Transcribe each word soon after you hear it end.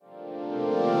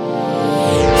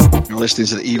listening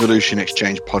to the Evolution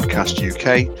Exchange Podcast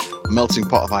UK, a melting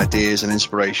pot of ideas and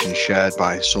inspiration shared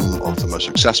by some of the most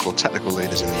successful technical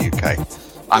leaders in the UK.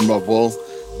 I'm Rob Wall.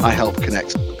 I help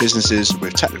connect businesses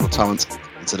with technical talent,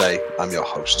 and today I'm your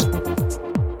host.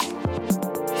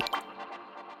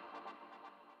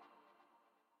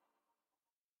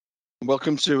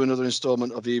 Welcome to another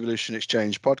instalment of the Evolution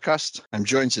Exchange Podcast. I'm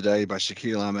joined today by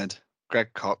Shakeel Ahmed,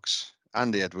 Greg Cox,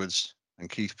 Andy Edwards, and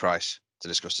Keith Price to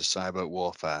discuss the cyber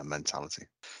warfare mentality.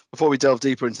 Before we delve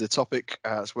deeper into the topic,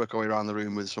 let's work our way around the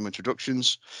room with some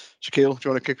introductions. Shakeel, do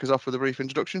you want to kick us off with a brief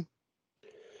introduction?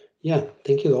 Yeah,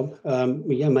 thank you, Rob.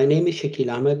 My name is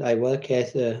Shakeel Ahmed. I work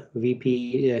as a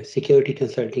VP Security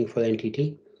Consulting for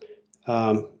NTT.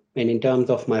 And in terms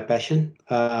of my passion,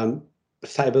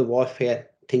 cyber warfare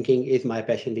thinking is my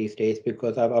passion these days,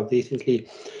 because I've recently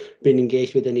been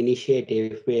engaged with an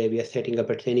initiative where we are setting up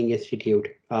a training institute,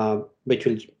 which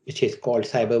is called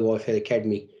Cyber Warfare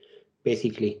Academy,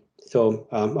 basically. So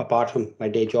apart from my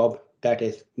day job, that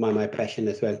is my passion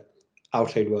as well,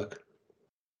 outside work.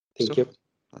 Thank you.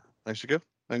 Thanks, Shakeel.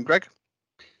 And Greg?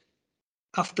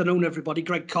 Afternoon, everybody.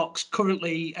 Greg Cox,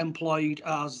 currently employed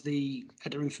as the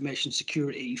Head of Information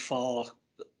Security for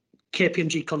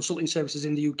KPMG Consulting Services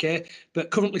in the UK, but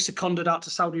currently seconded out to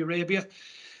Saudi Arabia.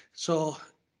 So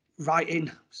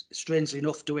writing, strangely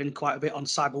enough, doing quite a bit on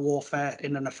cyber warfare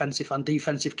in an offensive and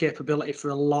defensive capability for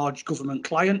a large government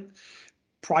client.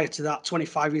 Prior to that,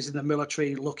 25 years in the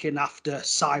military, looking after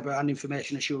cyber and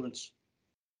information assurance.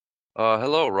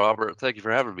 Hello, Robert. Thank you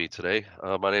for having me today.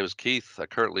 My name is Keith. I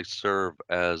currently serve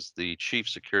as the Chief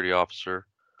Security Officer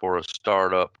for a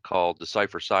startup called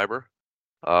Decipher Cyber.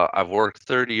 I've worked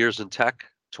 30 years in tech,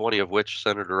 20 of which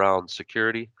centered around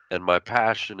security, and my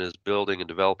passion is building and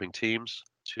developing teams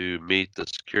to meet the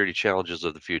security challenges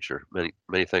of the future.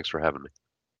 Many thanks for having me.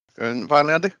 And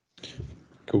finally, Andy?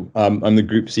 Cool. I'm the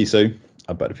Group CISO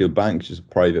at Battlefield Bank, which is a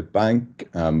private bank.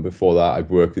 Before that,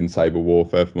 I've worked in cyber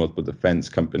warfare for multiple defense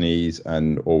companies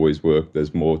and always worked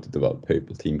as more to develop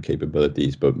people team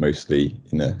capabilities, but mostly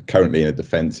currently in a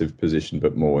defensive position,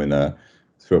 but more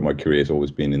throughout my career has always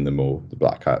been in the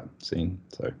black hat scene.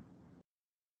 So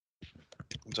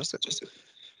fantastic.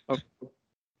 Oh.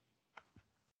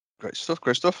 Great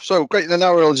stuff. So great.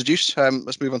 Now we're all introduced.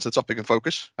 Let's move on to the topic and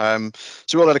focus. So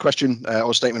we all had a question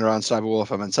or statement around cyber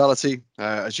warfare mentality.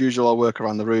 As usual, I'll work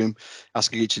around the room,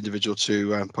 asking each individual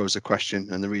to pose a question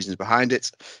and the reasons behind it,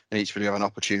 and each of you have an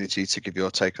opportunity to give your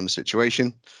take on the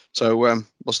situation. So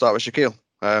we'll start with Shakeel.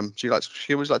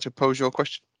 Shakeel, would you like to pose your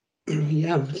question?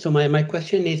 Yeah. So my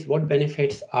question is, what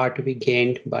benefits are to be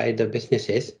gained by the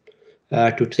businesses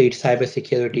to treat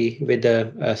cybersecurity with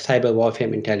a cyber warfare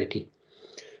mentality?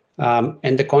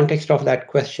 And the context of that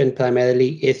question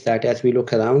primarily is that as we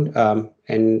look around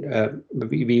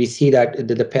we see that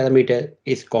the parameter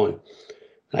is gone,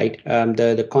 right?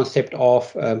 The concept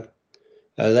of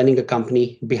running a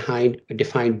company behind a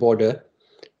defined border,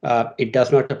 it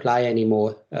does not apply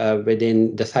anymore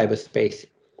within the cyberspace.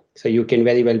 So you can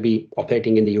very well be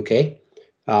operating in the UK,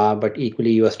 but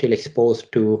equally you are still exposed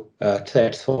to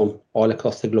threats from all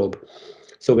across the globe.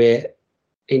 So where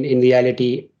in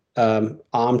reality,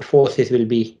 armed forces will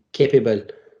be capable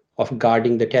of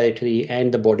guarding the territory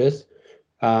and the borders.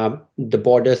 The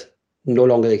borders no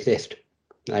longer exist,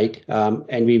 right?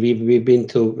 And we've been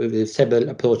through several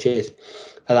approaches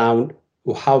around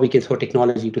how we can throw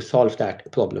technology to solve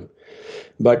that problem.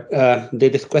 But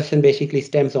this question basically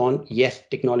stems on, yes,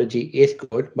 technology is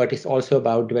good, but it's also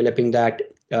about developing that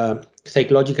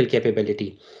psychological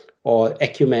capability or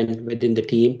acumen within the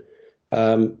team.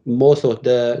 Most of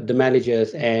the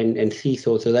managers and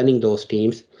CISOs are running those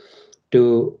teams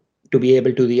to be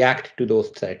able to react to those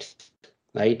threats,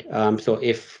 right? So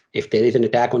if there is an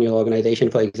attack on your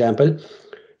organization, for example,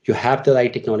 you have the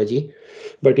right technology,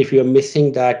 but if you're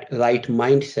missing that right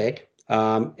mindset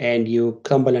and you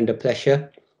crumble under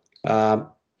pressure,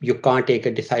 you can't take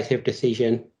a decisive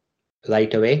decision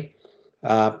right away,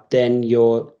 then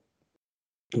your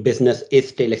business is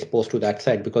still exposed to that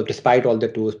threat, because despite all the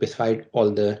tools, despite all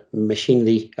the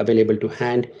machinery available to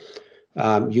hand,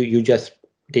 you just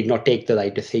did not take the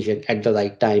right decision at the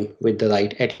right time with the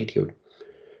right attitude,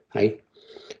 right?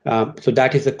 So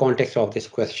that is the context of this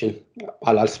question.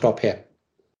 I'll stop here.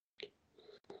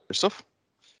 Good stuff.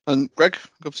 And Greg,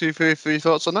 up to you for your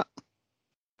thoughts on that.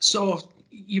 So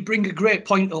you bring a great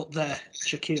point up there,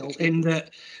 Shakeel, in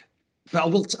that. But I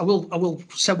will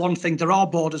say one thing. There are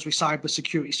borders with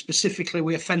cybersecurity, specifically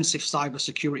with offensive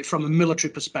cybersecurity from a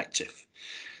military perspective.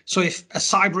 So if a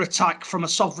cyber attack from a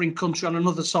sovereign country on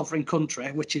another sovereign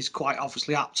country, which is quite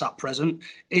obviously apt at present,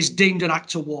 is deemed an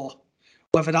act of war,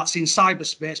 whether that's in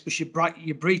cyberspace, but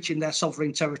you're breaching their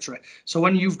sovereign territory. So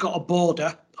when you've got a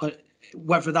border,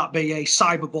 whether that be a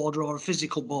cyber border or a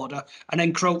physical border, an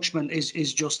encroachment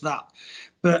is just that.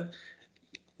 But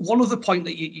one other point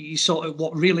that you sort of,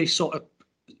 what really sort of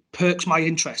perks my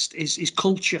interest is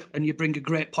culture, and you bring a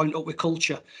great point up with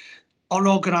culture. Our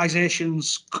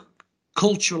organisations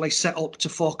culturally set up to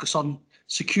focus on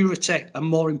security, and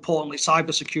more importantly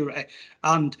cyber security,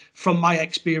 and from my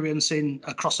experience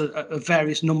across a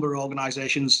various number of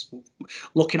organisations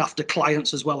looking after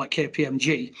clients as well at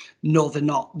KPMG, no, they're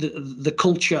not. The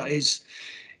culture is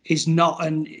not,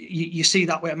 and you see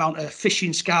that with amount of phishing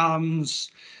scams,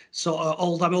 sort of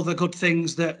all them other good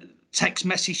things, that text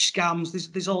message scams,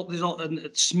 there's all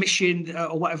smishing,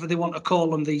 or whatever they want to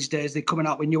call them these days. They're coming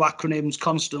out with new acronyms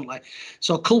constantly.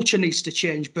 So culture needs to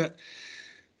change. But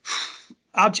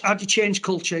how do you change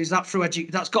culture? Is that through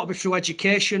that's got to be through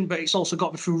education, but it's also got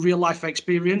to be through real life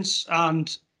experience,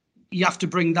 and you have to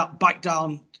bring that back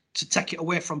down to take it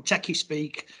away from techie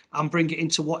speak and bring it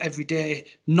into what everyday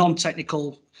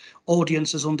non-technical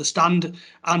audiences understand.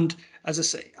 And as I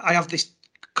say, I have this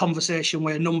conversation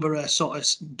with a number of sort of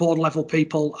board level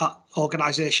people at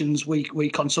organisations we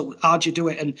consult. How do you do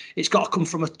it? And it's got to come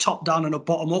from a top down and a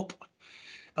bottom up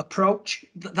approach.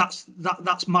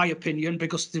 That's my opinion,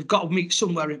 because they've got to meet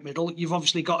somewhere in the middle. You've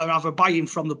obviously got to have a buy-in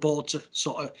from the board to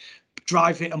sort of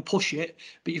drive it and push it,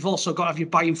 but you've also got to have your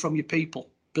buy-in from your people,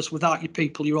 because without your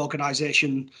people, your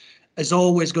organisation is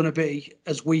always going to be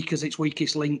as weak as its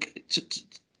weakest link,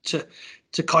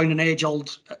 to coin an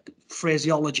age-old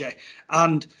phraseology.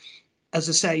 And as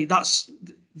I say,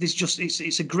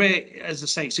 it's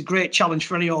a great challenge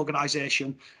for any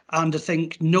organisation. And I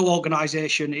think no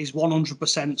organisation is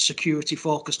 100% security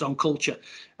focused on culture.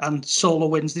 And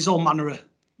SolarWinds, there's all manner of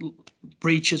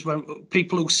breaches when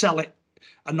people who sell it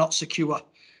are not secure.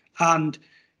 And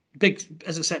big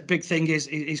thing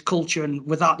is culture. And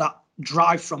without that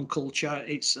drive from culture,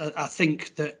 I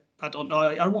think that, I don't know,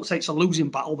 I won't say it's a losing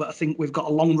battle, but I think we've got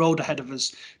a long road ahead of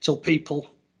us till people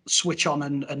switch on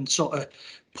and sort of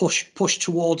push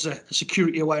towards a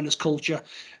security awareness culture.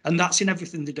 And that's in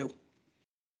everything they do.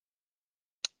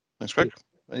 Thanks, Greg.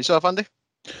 And yourself, Andy?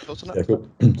 Thoughts on that? Yeah, cool.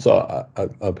 So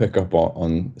I'll pick up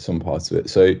on some parts of it.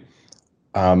 So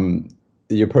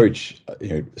the approach,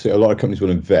 so a lot of companies will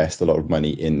invest a lot of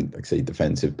money in, like, say,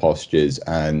 defensive postures,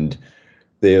 and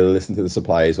they'll listen to the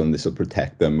suppliers on this will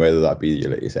protect them, whether that be your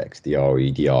latest XDR or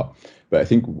EDR. But I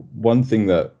think one thing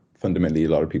that fundamentally a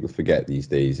lot of people forget these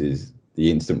days is the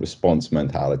instant response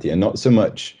mentality, and not so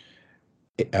much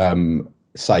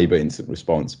cyber instant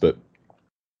response, but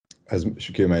as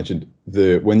Shakir mentioned,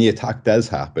 when the attack does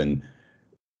happen,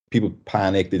 people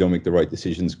panic, they don't make the right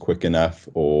decisions quick enough,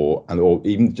 or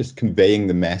even just conveying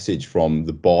the message from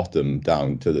the bottom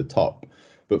down to the top.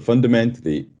 But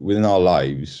fundamentally, within our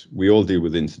lives, we all deal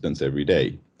with incidents every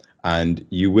day, and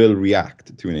you will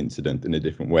react to an incident in a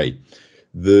different way.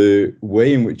 The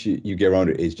way in which you get around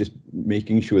it is just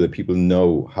making sure that people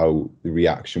know how the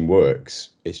reaction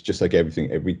works. It's just like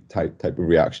everything, every type of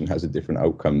reaction has a different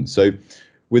outcome. So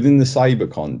within the cyber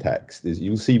context,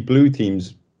 you'll see blue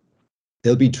teams,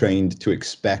 they'll be trained to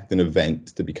expect an event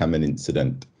to become an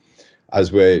incident.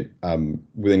 As we're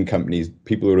within companies,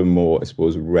 people who are more, I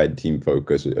suppose, red team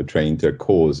focused are trained to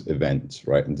cause events,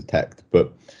 right, and detect.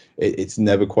 But it's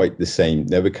never quite the same.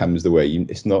 Never comes the way.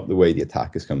 It's not the way the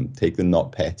attackers come. Take the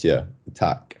NotPetya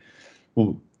attack.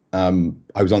 Well,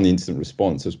 I was on the incident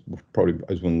response. I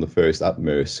was one of the first at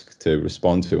Maersk to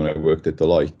respond to when I worked at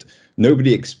Deloitte.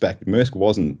 Nobody expected. Maersk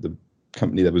wasn't the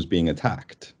company that was being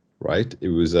attacked, right? It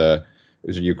was a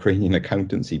Ukrainian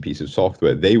accountancy piece of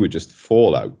software. They were just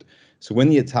fallout. So when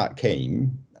the attack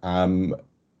came,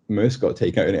 Maersk got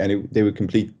taken out, and they were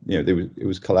complete. It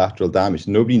was collateral damage.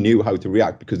 Nobody knew how to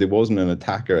react because there wasn't an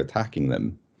attacker attacking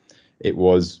them. It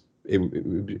was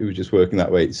just working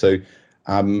that way. So,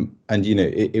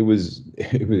 it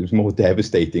was more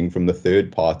devastating from the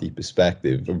third party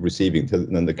perspective of receiving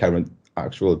than the current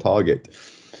actual target.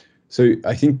 So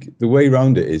I think the way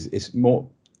around it is it's more.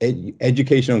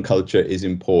 Education on culture is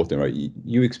important, right?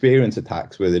 You experience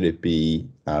attacks, whether it be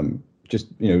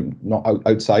not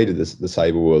outside of the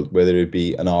cyber world, whether it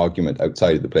be an argument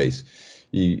outside of the place.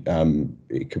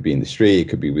 It could be in the street, it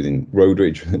could be within road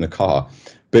rage within a car,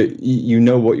 but you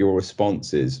know what your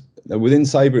response is. Now, within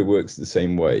cyber, it works the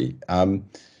same way.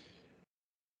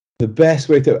 The best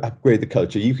way to upgrade the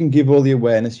culture, you can give all the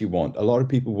awareness you want. A lot of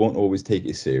people won't always take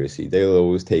it seriously. They'll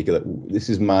always take it like, this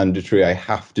is mandatory, I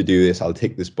have to do this, I'll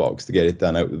tick this box to get it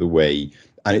done out of the way.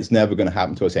 And it's never going to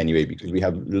happen to us anyway, because we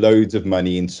have loads of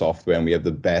money in software and we have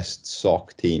the best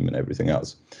SOC team and everything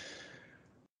else.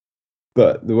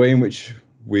 But the way in which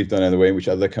we've done it and the way in which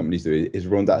other companies do it is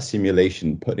run that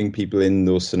simulation, putting people in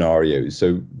those scenarios.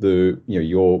 So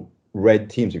your red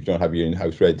teams, if you don't have your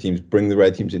in-house red teams, bring the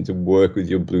red teams in to work with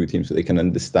your blue team so they can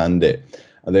understand it.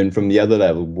 And then from the other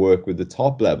level, work with the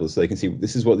top level so they can see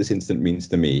this is what this incident means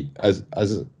to me. As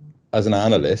an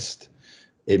analyst,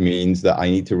 it means that I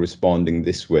need to respond in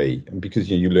this way. And because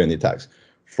you learn the attacks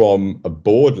from a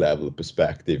board level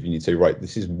perspective, you need to say, right,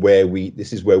 this is where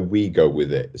we go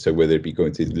with it. So whether it be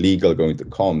going to legal, going to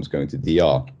comms, going to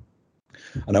DR,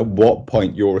 and at what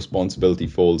point your responsibility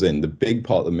falls in. The big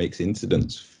part that makes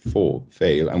incidents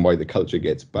fail and why the culture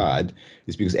gets bad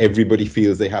is because everybody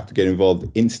feels they have to get involved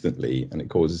instantly, and it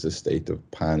causes a state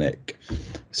of panic.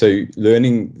 So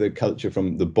learning the culture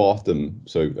from the bottom,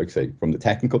 so like I say, from the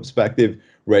technical perspective,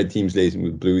 red teams liaising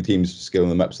with blue teams, skilling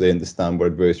them up so they understand what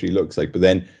adversary looks like, but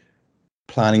then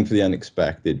planning for the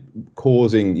unexpected,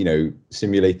 causing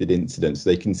simulated incidents so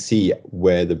they can see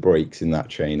where the breaks in that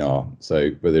chain are.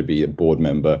 So whether it be a board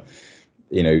member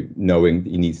knowing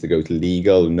he needs to go to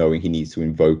legal, knowing he needs to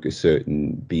invoke a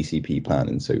certain BCP plan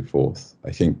and so forth.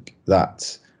 I think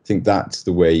that's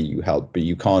the way you help, but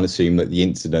you can't assume that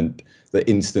that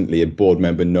instantly a board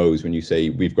member knows when you say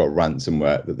we've got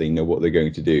ransomware, that they know what they're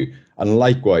going to do. And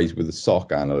likewise with a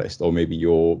SOC analyst or maybe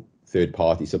your third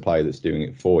party supplier that's doing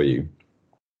it for you.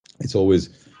 It's always,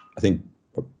 I think,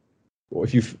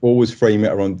 if you always frame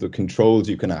it around the controls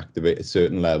you can activate at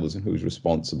certain levels and who's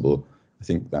responsible, I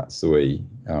think that's the way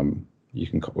you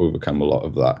can overcome a lot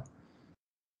of that.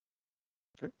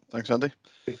 Okay, thanks, Andy.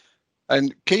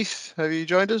 And Keith, have you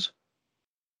joined us?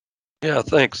 Yeah,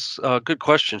 thanks. Good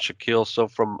question, Shaquille. So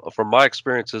from my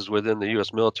experiences within the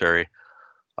U.S. military,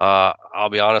 I'll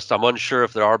be honest, I'm unsure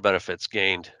if there are benefits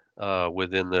gained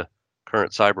within the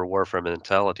current cyber warfare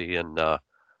mentality. And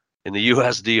in the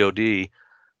U.S. DoD, they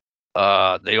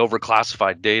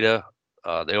overclassified data,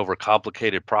 they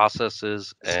overcomplicated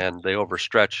processes, and they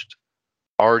overstretched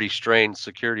already strained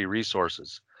security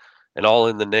resources, and all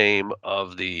in the name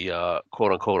of the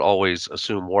quote unquote always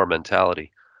assume war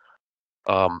mentality.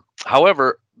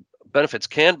 However, benefits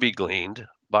can be gleaned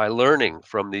by learning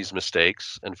from these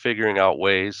mistakes and figuring out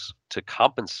ways to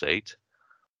compensate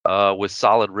with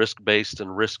solid risk-based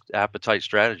and risk appetite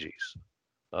strategies.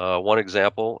 One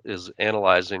example is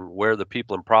analyzing where the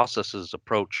people and processes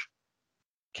approach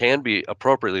can be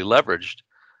appropriately leveraged,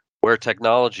 where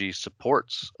technology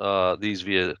supports these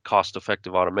via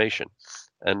cost-effective automation.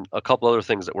 And a couple other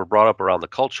things that were brought up around the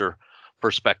culture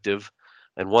perspective,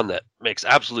 and one that makes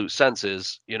absolute sense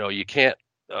is, you can't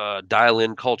dial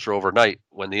in culture overnight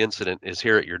when the incident is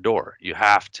here at your door. You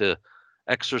have to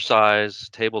exercise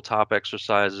tabletop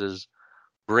exercises,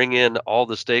 bring in all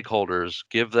the stakeholders,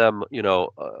 give them,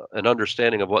 an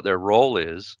understanding of what their role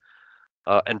is,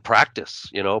 and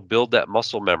practice, build that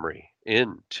muscle memory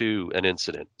into an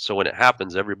incident. So when it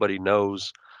happens, everybody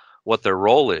knows what their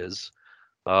role is.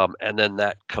 And then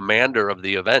that commander of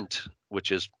the event,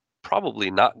 which is probably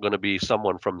not going to be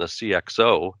someone from the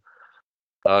CXO,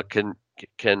 can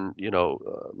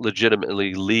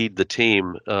legitimately lead the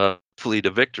team hopefully to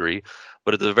victory.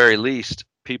 But at the very least,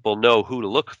 people know who to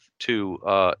look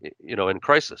to, in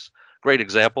crisis. Great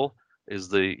example is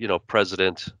the,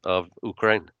 president of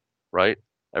Ukraine, right?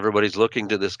 Everybody's looking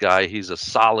to this guy. He's a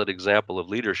solid example of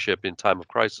leadership in time of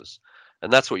crisis.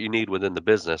 And that's what you need within the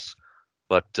business.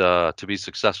 But to be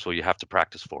successful, you have to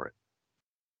practice for it.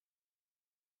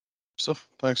 Stuff.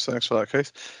 Thanks for that,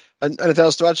 Keith. And anything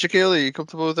else to add, Shaquille? Are you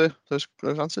comfortable with those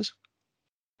answers?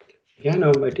 Yeah,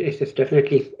 no, but it's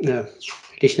definitely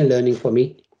additional learning for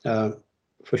me,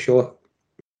 for sure.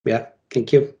 Yeah,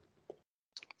 thank you.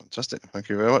 Fantastic. Thank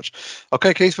you very much.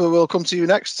 Okay, Keith, we'll come to you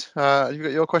next. You've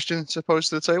got your question to pose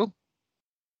to the table?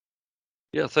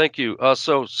 Yeah, thank you.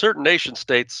 So certain nation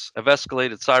states have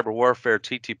escalated cyber warfare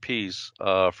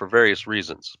TTPs for various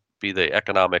reasons, be they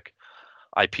economic,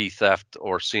 IP theft,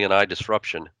 or CNI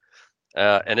disruption.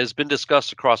 And has been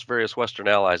discussed across various Western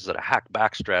allies that a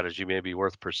hack-back strategy may be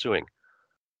worth pursuing.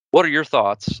 What are your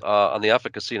thoughts on the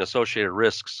efficacy and associated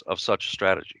risks of such a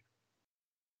strategy?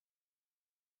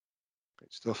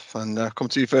 Great stuff. And come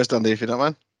to you first, Andy, if you don't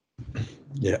mind.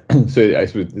 Yeah. So I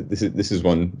suppose this is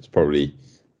one that's probably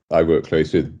I work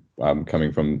close with,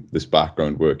 coming from this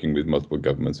background, working with multiple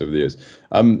governments over the years.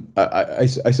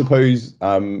 I suppose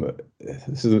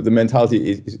so the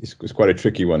mentality is quite a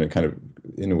tricky one. It kind of,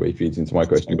 in a way, feeds into my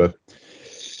question, but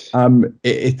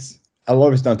it's a lot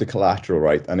of it's down to collateral,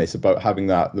 right? And it's about having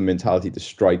the mentality to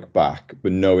strike back,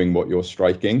 but knowing what you're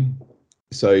striking.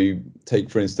 So take,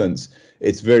 for instance,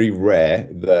 it's very rare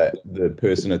that the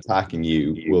person attacking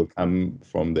you will come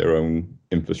from their own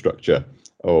infrastructure.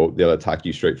 or they'll attack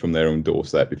you straight from their own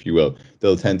doorstep, if you will.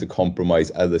 They'll tend to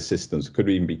compromise other systems. It could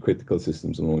even be critical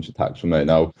systems and launch attacks from there.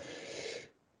 Now,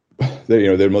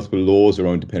 there are multiple laws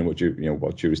around depending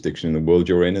what jurisdiction in the world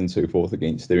you're in and so forth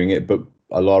against doing it. But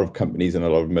a lot of companies and a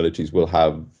lot of militaries will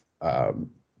have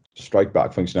strike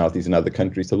back functionalities in other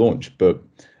countries to launch. But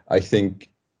I think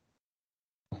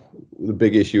the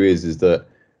big issue is that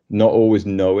not always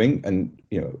knowing, and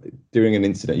during an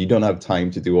incident you don't have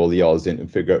time to do all the odds in and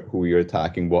figure out who you're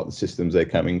attacking, what the systems they're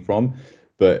coming from.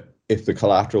 But if the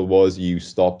collateral was you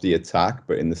stopped the attack,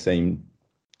 but in the same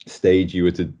stage you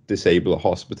were to disable a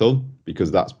hospital, because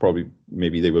that's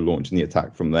maybe they were launching the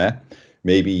attack from there.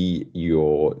 Maybe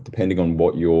depending on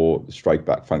what your strike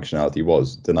back functionality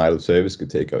was, denial of service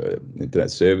could take out an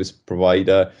internet service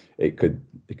provider. It could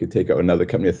take out another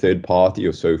company, a third party,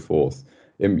 or so forth.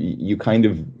 You kind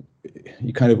of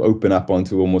open up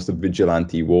onto almost a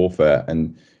vigilante warfare,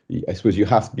 and I suppose you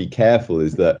have to be careful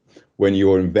is that when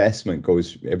your investment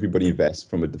everybody invests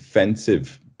from a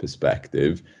defensive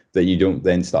perspective, that you don't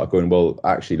then start going, well,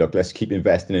 actually, look, let's keep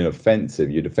investing in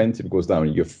offensive. Your defensive goes down,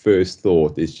 and your first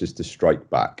thought is just to strike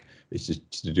back. It's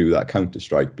just to do that counter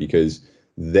strike, because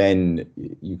then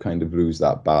you kind of lose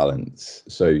that balance.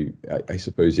 So I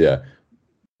suppose, it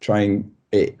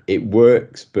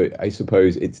works, but I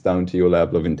suppose it's down to your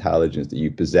level of intelligence that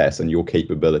you possess and your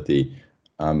capability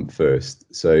first.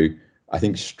 So I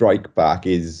think strike back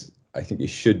it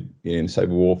should, in cyber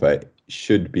warfare,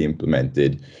 should be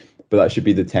implemented, but that should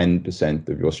be the 10%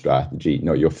 of your strategy,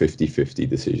 not your 50-50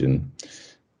 decision.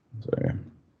 So yeah.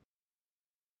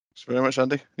 Thanks very much,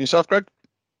 Andy. And yourself, Greg?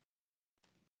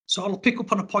 So I'll pick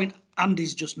up on a point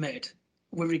Andy's just made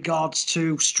with regards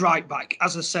to strike back.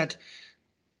 As I said,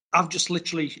 I've just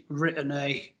literally written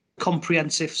a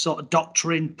comprehensive sort of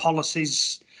doctrine,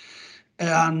 policies,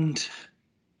 and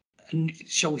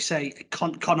shall we say,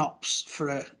 ConOps for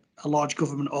a large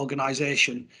government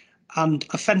organisation. And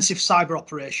offensive cyber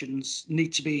operations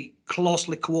need to be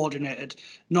closely coordinated,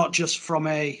 not just from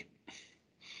a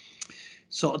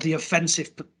sort of the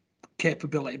offensive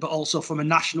capability, but also from a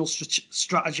national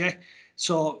strategy.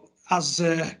 So as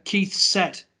Keith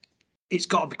said, it's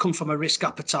got to come from a risk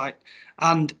appetite.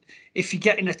 And if you're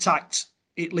getting attacked,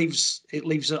 it leaves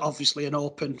obviously an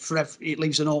open it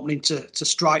leaves an opening to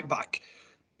strike back.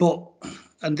 But,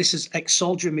 and this is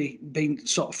ex-soldier me being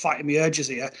sort of fighting my urges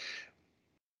here,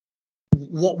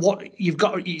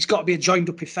 it's got to be a joined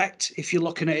up effect. If you're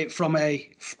looking at it from a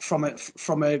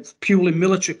purely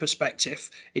military perspective,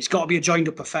 it's got to be a joined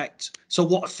up effect. So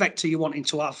what effect are you wanting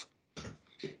to have?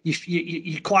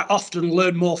 You quite often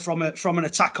learn more from an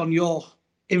attack on your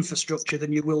infrastructure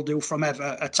than you will do from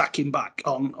ever attacking back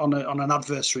on an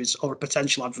adversary's or a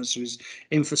potential adversary's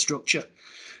infrastructure.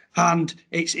 And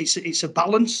it's a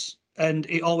balance, and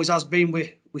it always has been with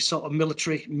sort of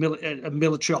military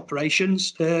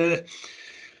operations.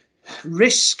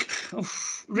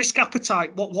 Risk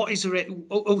appetite. What is it?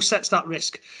 Who sets that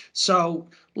risk? So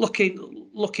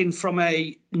looking from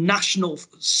a national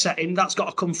setting, that's got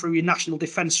to come through your national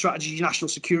defence strategy, your national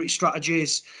security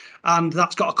strategies, and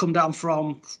that's got to come down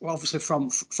from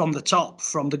the top,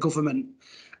 from the government.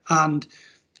 And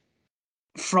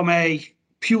from a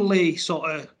purely sort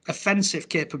of offensive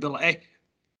capability,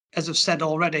 as I've said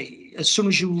already, as soon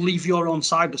as you leave your own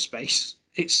cyberspace,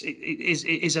 it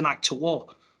is an act of war,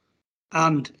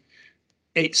 and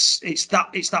it's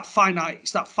that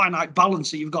finite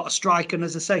balance that you've got to strike. And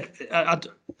as I say,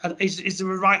 is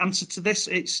there a right answer to this?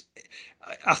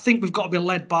 I think we've got to be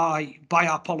led by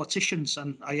our politicians,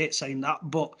 and I hate saying that,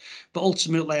 but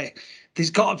ultimately there's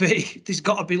got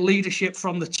to be leadership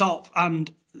from the top.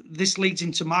 And this leads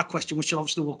into my question, which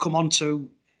obviously we'll come on to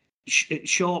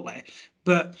shortly.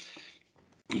 But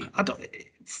I don't.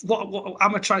 What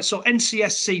I'm gonna try. So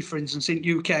NCSC, for instance,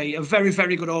 in UK, a very,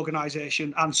 very good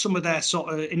organisation, and some of their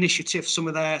sort of initiatives, some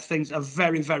of their things are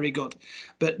very, very good.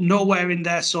 But nowhere in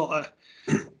their sort of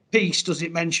piece does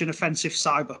it mention offensive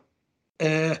cyber,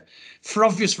 for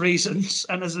obvious reasons.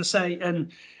 And as I say,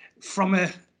 and from a,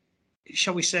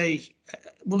 shall we say,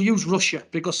 we'll use Russia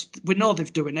because we know they're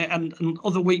doing it. And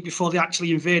other week before they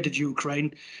actually invaded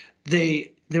Ukraine,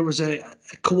 there was a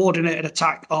coordinated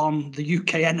attack on the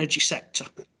UK energy sector,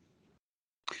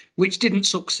 which didn't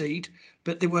succeed,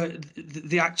 but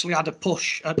they actually had a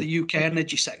push at the UK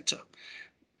energy sector.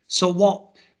 So what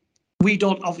we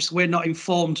don't, obviously we're not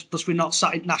informed, plus we're not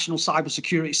sat at National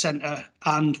Cybersecurity Centre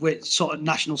and we're sort of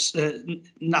national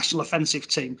offensive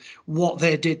team, what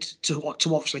they did to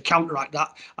obviously counteract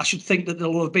that. I should think that there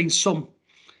will have been some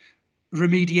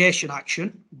remediation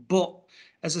action, but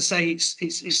as I say,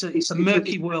 it's a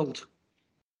murky world.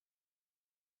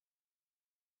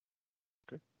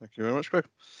 Thank you very much, Greg.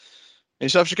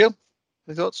 Yourself, Shaquille?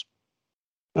 Any thoughts?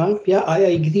 Yeah, I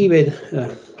agree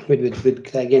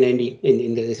with Greg and Andy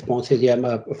in the responses. Yeah,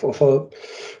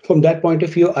 from that point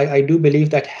of view, I do believe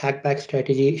that hackback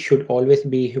strategy should always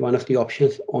be one of the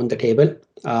options on the table.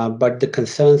 But the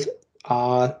concerns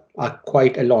are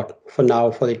quite a lot for now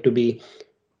for it to be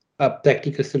a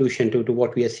practical solution to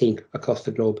what we are seeing across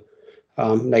the globe.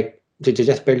 Like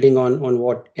just building on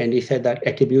what Andy said, that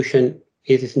attribution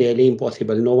is nearly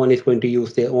impossible. No one is going to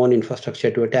use their own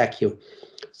infrastructure to attack you.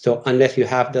 So unless you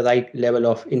have the right level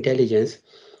of intelligence,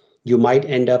 you might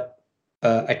end up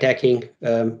attacking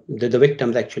the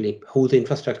victims actually, whose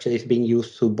infrastructure is being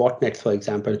used through botnets, for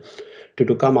example,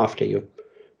 to come after you.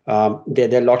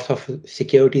 There are lots of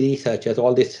security researchers.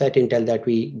 All this threat intel that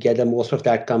we gather, most of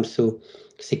that comes through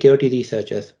security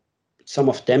researchers. Some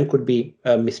of them could be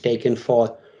mistaken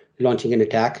for launching an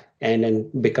attack and then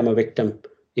become a victim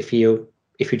if you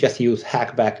just use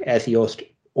hackback as your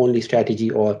only strategy,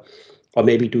 or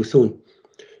maybe too soon.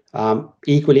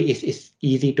 Equally, it's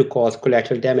easy to cause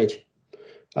collateral damage.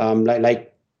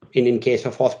 Like in case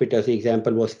of hospitals, the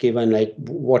example was given, like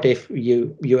what if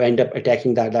you end up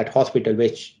attacking that hospital,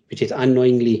 which is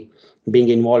unknowingly being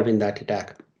involved in that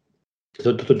attack.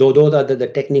 So those are the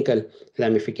technical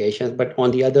ramifications. But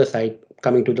on the other side,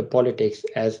 coming to the politics,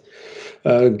 as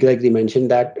Gregory mentioned,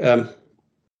 that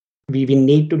we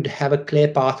need to have a clear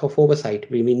path of oversight.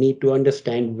 We need to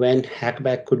understand when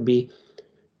hackback could be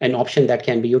an option that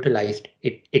can be utilized.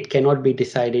 It cannot be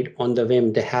decided on the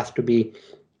whim. There has to be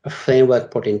a framework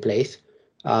put in place,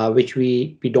 which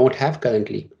we don't have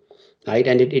currently, right?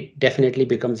 And it definitely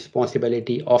becomes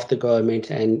responsibility of the government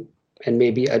and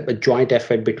maybe a joint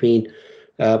effort between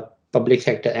public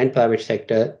sector and private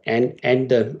sector and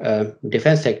the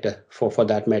defense sector for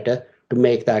that matter, to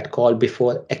make that call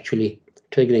before actually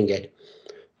triggering it.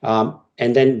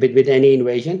 And then with any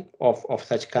invasion of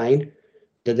such kind,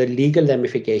 the legal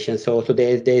ramifications. So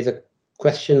there's a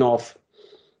question of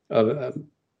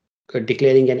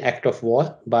declaring an act of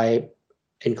war by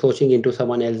encroaching into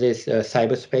someone else's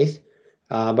cyberspace.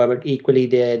 But equally,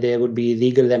 there would be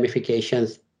legal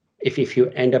ramifications if you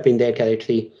end up in their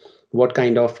territory. What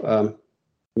kind of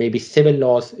maybe civil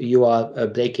laws you are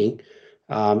breaking?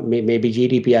 Maybe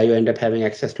GDPR, you end up having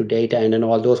access to data and then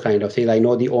all those kind of things. I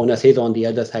know the onus is on the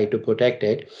other side to protect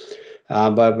it,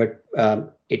 but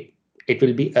it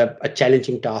will be a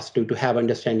challenging task to have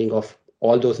understanding of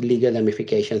all those legal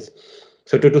ramifications.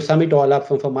 So to sum it all up,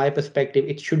 from my perspective,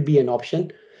 it should be an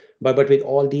option, but with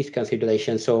all these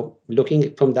considerations. So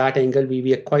looking from that angle,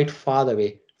 we are quite far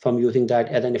away from using that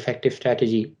as an effective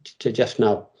strategy just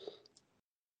now.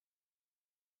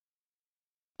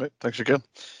 Right, thanks again.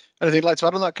 Anything you'd like to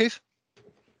add on that, Keith?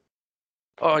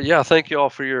 Yeah, thank you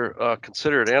all for your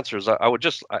considerate answers. I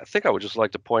think I would just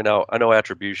like to point out, I know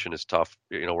attribution is tough.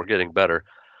 We're getting better.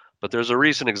 But there's a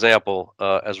recent example,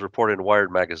 as reported in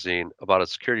Wired magazine, about a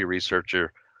security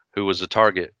researcher who was a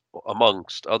target,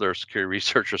 amongst other security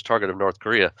researchers, target of North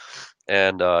Korea.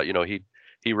 And,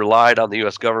 he relied on the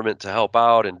U.S. government to help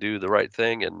out and do the right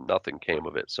thing, and nothing came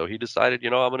of it. So he decided,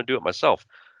 I'm going to do it myself.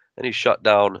 And he shut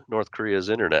down North Korea's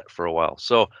internet for a while.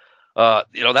 So,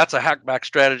 that's a hackback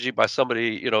strategy by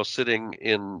somebody, sitting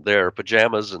in their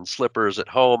pajamas and slippers at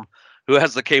home, who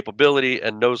has the capability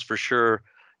and knows for sure,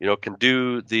 can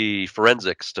do the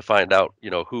forensics to find out,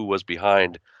 who was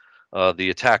behind the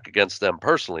attack against them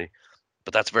personally.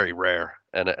 But that's very rare.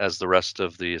 And as the rest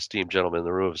of the esteemed gentlemen in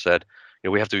the room have said,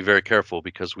 we have to be very careful,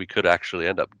 because we could actually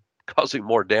end up causing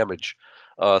more damage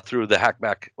through the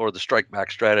hackback or the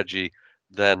strikeback strategy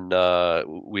than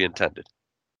we intended.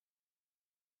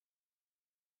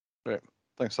 Great.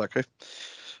 Thanks for that, Keith.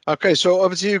 Okay, so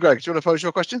over to you, Greg. Do you want to pose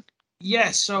your question? Yeah,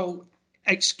 so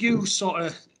excuse sort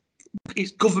of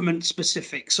it's government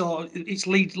specific, so it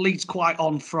leads quite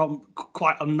on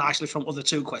nicely from other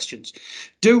two questions.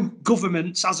 Do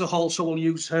governments as a whole, so we'll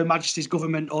use Her Majesty's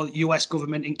government or US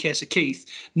government in case of Keith,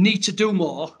 need to do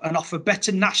more and offer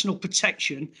better national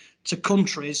protection to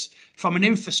countries from an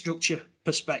infrastructure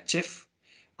perspective?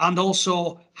 And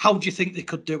also, how do you think they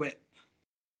could do it?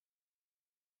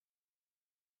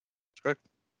 Greg,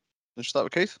 let's start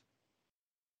with Keith.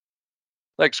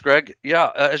 Thanks, Greg. Yeah,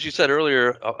 as you said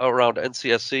earlier around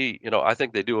NCSC, I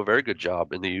think they do a very good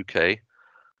job in the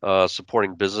UK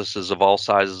supporting businesses of all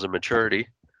sizes and maturity,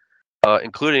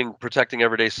 including protecting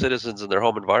everyday citizens in their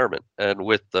home environment. And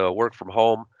with the work from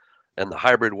home and the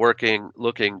hybrid working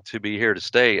looking to be here to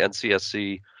stay,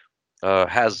 NCSC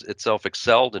has itself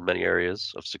excelled in many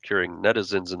areas of securing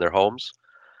netizens in their homes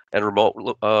and remote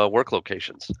work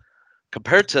locations.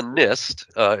 Compared to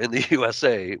NIST in the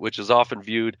USA, which is often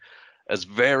viewed as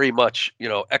very much,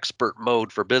 expert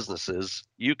mode for businesses,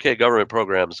 UK government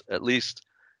programs, at least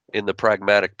in the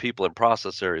pragmatic people and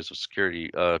process areas of security,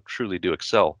 truly do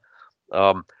excel.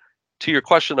 To your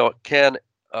question, though, can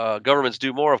governments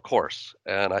do more? Of course.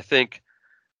 And I think,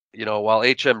 while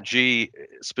HMG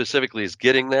specifically is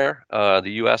getting there, the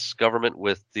U.S. government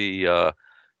with the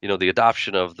the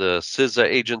adoption of the CISA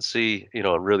agency,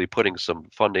 and really putting some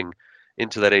funding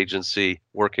into that agency,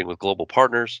 working with global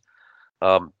partners.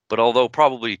 But although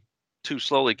probably too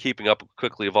slowly keeping up with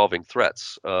quickly evolving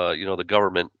threats, the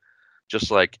government,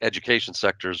 just like education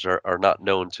sectors, are not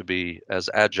known to be as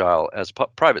agile as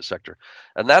private sector.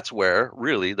 And that's where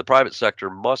really the private sector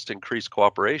must increase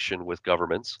cooperation with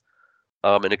governments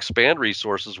and expand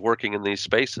resources working in these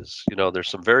spaces. There's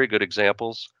some very good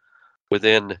examples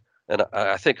within, and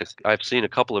I think I've seen a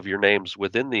couple of your names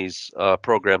within these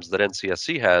programs that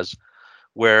NCSC has,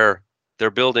 where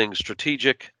they're building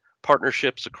strategic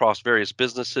partnerships across various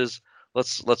businesses.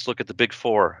 Let's look at the big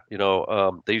four.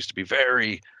 They used to be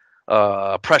very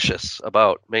precious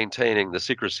about maintaining the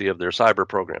secrecy of their cyber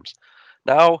programs.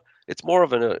 Now it's more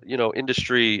of an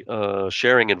industry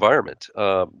sharing environment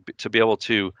to be able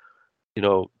to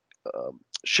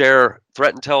share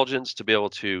threat intelligence, to be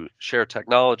able to share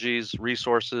technologies,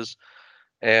 resources,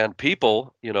 and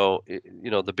people.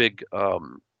 The big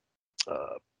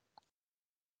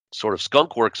sort of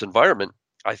skunkworks environment,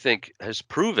 I think, has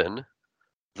proven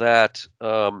that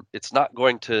it's not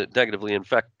going to negatively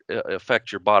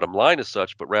affect your bottom line as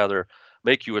such, but rather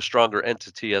make you a stronger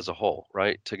entity as a whole,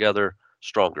 right? Together,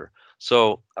 stronger.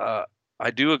 So I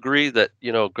do agree that,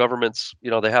 governments,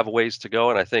 they have ways to go.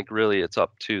 And I think really it's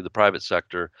up to the private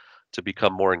sector to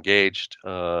become more engaged,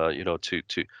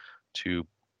 to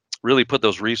really put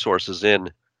those resources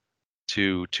in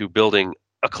to building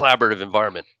a collaborative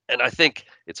environment. And I think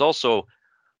it's also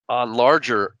on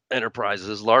larger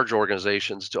enterprises, large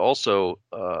organizations, to also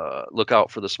look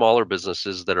out for the smaller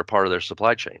businesses that are part of their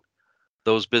supply chain.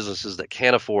 Those businesses that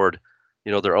can't afford,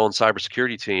 their own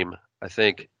cybersecurity team. I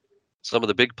think some of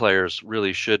the big players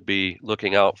really should be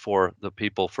looking out for the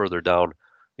people further down,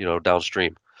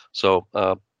 downstream. So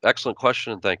excellent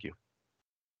question, and thank you.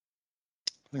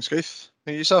 Thanks, Keith.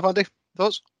 And yourself, Andy?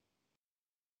 Thoughts?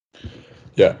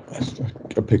 Yeah,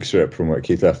 a picture up from where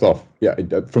Keith left off. Yeah,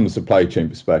 from the supply chain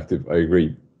perspective, I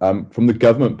agree. From the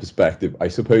government perspective, I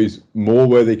suppose more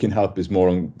where they can help is more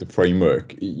on the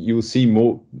framework. You'll see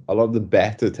a lot of the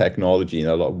better technology and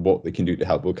a lot of what they can do to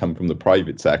help will come from the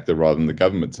private sector rather than the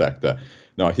government sector.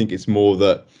 Now, I think it's more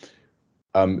that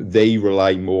they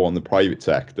rely more on the private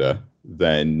sector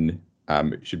than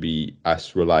it should be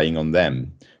us relying on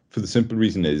them. For the simple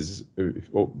reason is, I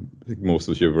think most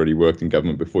of us have already worked in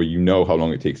government before, how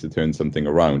long it takes to turn something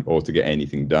around or to get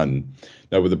anything done.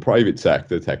 Now, with the private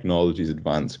sector, technologies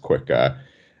advance quicker,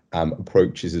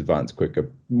 approaches advance quicker,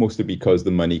 mostly because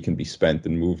the money can be spent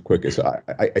and moved quicker. So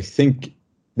I think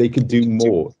they could do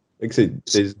more. Like I said,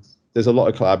 there's a lot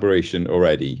of collaboration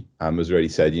already. As already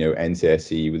said,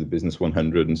 NCSC with the Business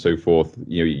 100 and so forth.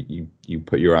 You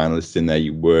put your analysts in there,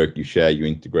 you work, you share, you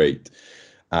integrate.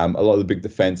 A lot of the big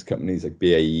defense companies like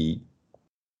BAE,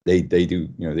 they do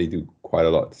quite a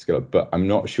lot to scale up, but I'm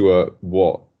not sure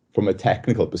what, from a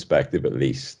technical perspective at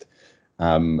least,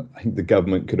 I think the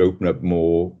government could open up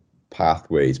more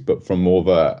pathways, but from more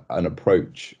of an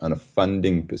approach and a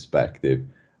funding perspective,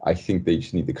 I think they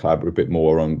just need to collaborate a bit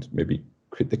more on maybe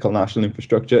critical national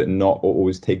infrastructure and not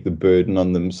always take the burden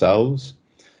on themselves.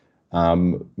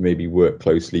 Maybe work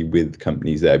closely with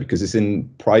companies there, because it's in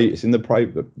the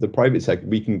private sector.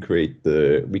 We can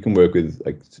work with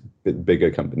like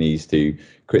bigger companies to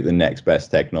create the next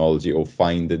best technology or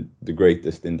find the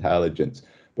greatest intelligence.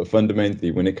 But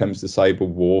fundamentally, when it comes to cyber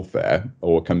warfare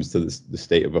or it comes to the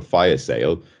state of a fire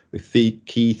sale, the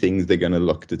key things they're going to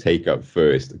look to take up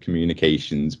first are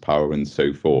communications, power, and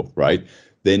so forth, right?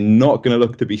 They're not going to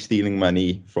look to be stealing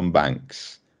money from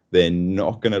banks. They're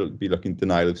not going to be looking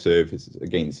denial of service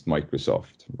against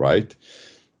Microsoft, right?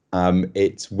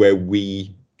 It's where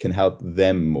we can help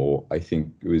them more, I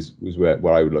think, was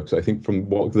where I would look. So I think from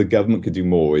what the government could do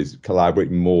more is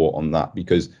collaborate more on that,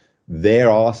 because they're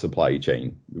our supply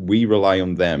chain. We rely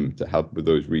on them to help with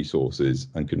those resources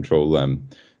and control them.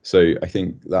 So I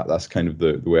think that's kind of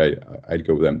the way I'd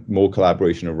go with them. More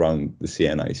collaboration around the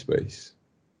CNI space.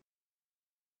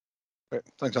 Great.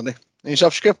 Thanks, Andy. And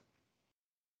yourself, Shakil?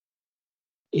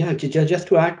 Yeah, just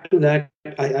to add to that,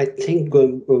 I think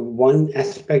one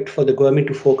aspect for the government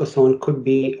to focus on could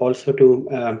be also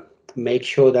to make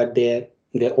sure that their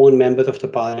own members of the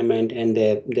parliament and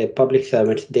their public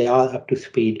servants, they are up to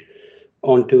speed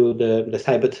onto the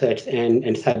cyber threats and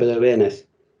cyber awareness.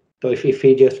 So if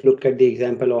we just look at the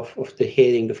example of the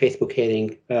hearing, the Facebook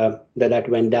hearing that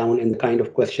went down, and the kind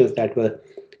of questions that were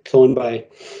thrown by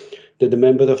the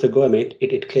members of the government,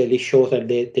 it clearly shows that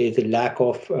there is a lack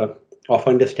of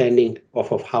understanding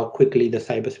of how quickly the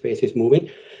cyberspace is moving,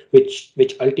 which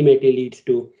ultimately leads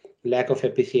to lack of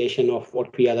appreciation of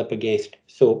what we are up against.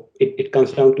 So it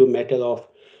comes down to a matter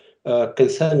of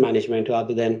concern management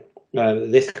rather than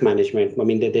risk management. I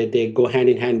mean, they go hand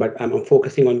in hand, but I'm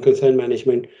focusing on concern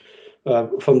management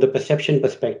from the perception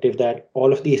perspective that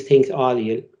all of these things are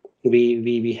real.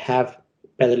 We have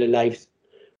parallel lives,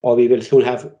 or we will soon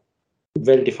have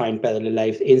well-defined parallel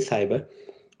lives in cyber,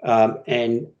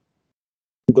 and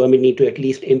government need to at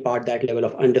least impart that level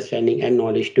of understanding and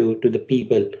knowledge to the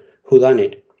people who run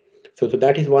it. So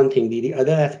that is one thing. The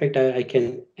other aspect I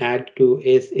can add to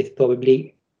is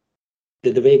probably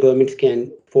the way governments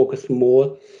can focus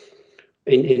more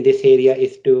in this area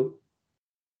is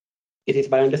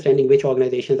by understanding which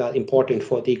organizations are important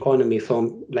for the economy,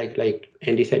 from like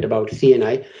Andy said about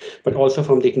CNI, but also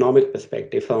from the economic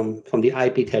perspective, from the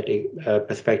hypothetical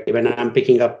perspective. And I'm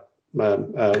picking up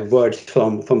words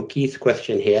from Keith's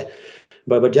question here,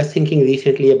 but just thinking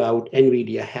recently about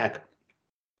NVIDIA hack.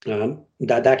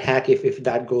 That hack, if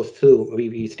that goes through,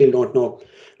 we still don't know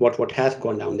what has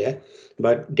gone down there,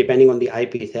 but depending on the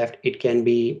IP theft, it can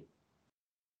be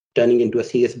turning into a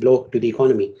serious blow to the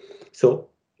economy. So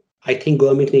I think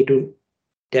governments need to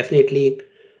definitely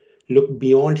look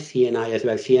beyond CNI as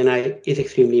well. CNI is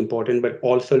extremely important, but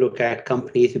also look at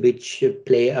companies which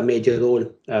play a major role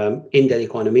in their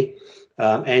economy,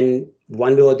 and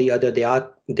one way or the other, they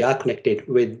are connected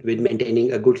with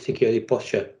maintaining a good security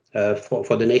posture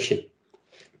for the nation.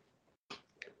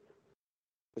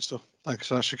 Good stuff. Thanks,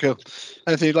 Shakil.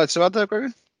 Anything you'd like to add there,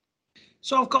 Gregory?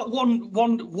 So I've got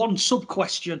one sub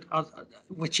question,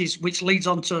 which leads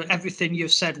on to everything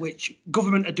you've said. Which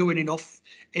government are doing enough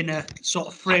in a sort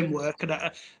of framework,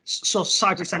 and so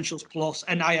Cyber Essentials Plus,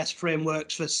 NIS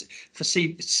frameworks for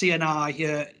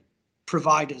CNI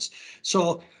providers.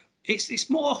 So it's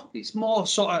more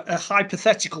sort of a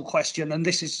hypothetical question, and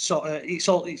this is sort of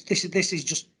this is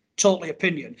just totally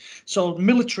opinion. So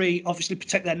military obviously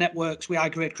protect their networks with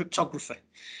high-grade cryptography.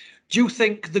 Do you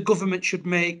think the government should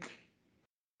make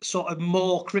sort of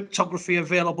more cryptography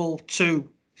available to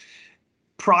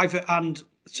private and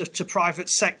to private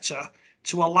sector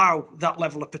to allow that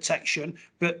level of protection,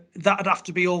 but that'd have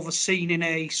to be overseen in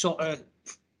a sort of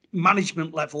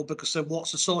management level because of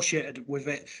what's associated with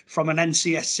it from an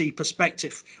NCSC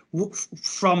perspective.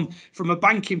 From a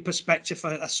banking perspective,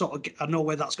 I know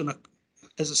where that's going to,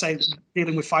 as I say,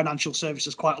 dealing with financial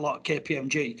services quite a lot at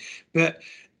KPMG, but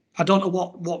I don't know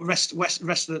what rest of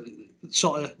the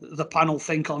sort of the panel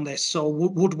think on this. So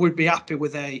would we be happy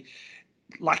with a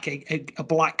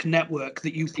black network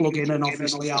that you plug in and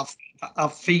obviously have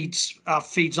feeds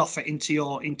off it into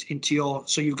your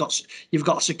so you've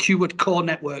got a secured core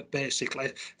network,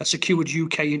 basically a secured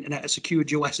UK internet, a secured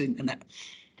US internet.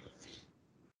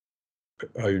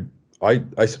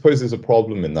 I suppose there's a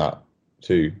problem in that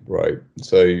too, right?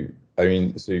 So I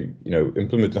mean,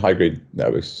 implementing high-grade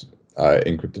networks,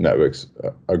 encrypted networks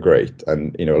are great,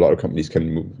 and a lot of companies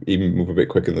can move a bit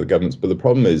quicker than the governments. But the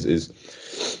problem is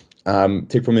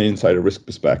take from an insider risk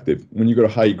perspective, when you've got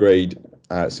a high-grade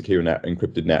secure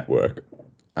encrypted network,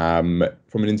 from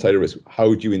an insider risk,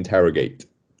 how do you interrogate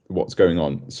what's going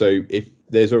on? So if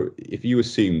you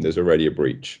assume there's already a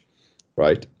breach,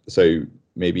 right? So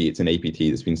maybe it's an APT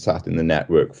that's been sat in the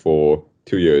network for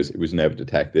 2 years, it was never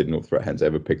detected, no threat hunter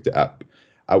ever picked it up.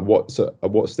 At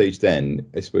what stage then,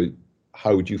 I suppose,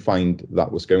 how would you find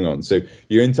that what's going on? So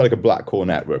you're into like a black core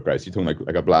network, right? So you're talking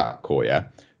like a black core, yeah?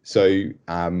 So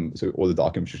all the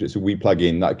dark infrastructure, so we plug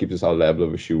in, that gives us our level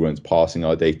of assurance, passing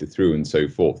our data through and so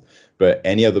forth. But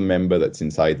any other member that's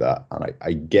inside that, and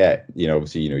I get,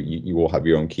 obviously, you all have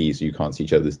your own keys, so you can't see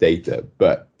each other's data,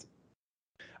 but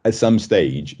at some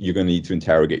stage, you're going to need to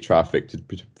interrogate traffic to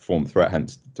perform threat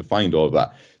hunts to find all of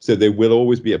that. So there will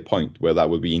always be a point where that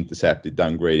will be intercepted,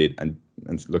 downgraded, and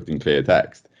looked in clear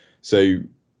text. So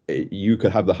you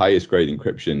could have the highest grade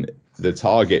encryption. The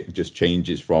target just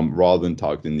changes from, rather than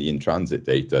targeting the in-transit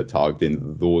data,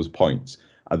 targeting those points,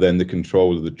 and then the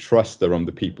control of the trust around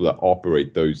the people that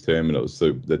operate those terminals.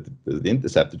 So that the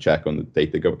interceptor check on the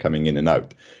data coming in and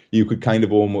out. You could kind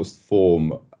of almost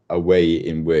form a way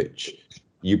in which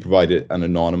you provided an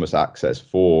anonymous access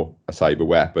for a cyber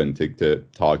weapon to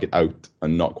target out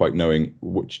and not quite knowing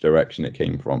which direction it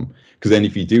came from. Because then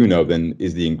if you do know, then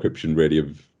is the encryption really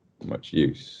of much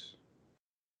use?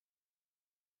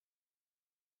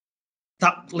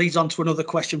 That leads on to another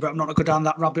question, but I'm not going to go down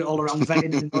that rabbit hole around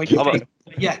vetting.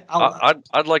 Yeah,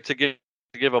 I'd like to give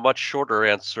To give a much shorter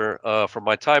answer, from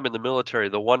my time in the military,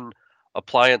 the one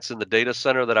appliance in the data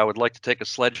center that I would like to take a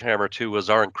sledgehammer to was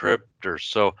our encryptors.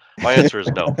 So my answer is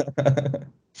no.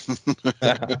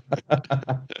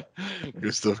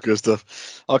 Good stuff. Good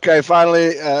stuff. Okay,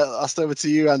 finally, last over to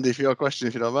you, Andy, for your question,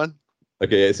 if you don't mind.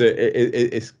 Okay, so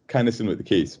it's kind of similar to the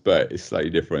case, but it's slightly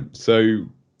different. So,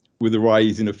 with the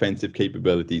rise in offensive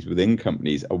capabilities within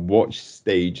companies, at what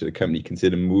stage does the company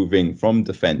consider moving from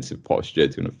defensive posture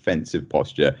to an offensive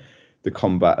posture to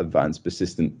combat advanced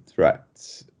persistent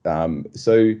threats?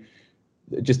 So,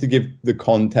 just to give the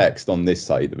context on this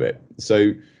side of it,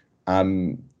 so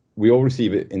we all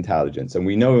receive intelligence, and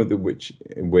we know the which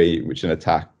an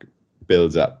attack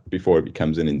builds up before it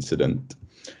becomes an incident.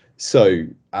 So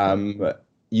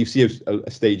you see a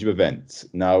stage of events.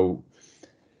 Now,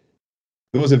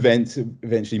 those events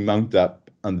eventually mount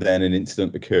up, and then an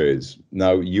incident occurs.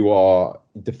 Now, you are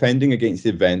defending against the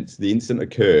event, the incident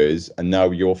occurs, and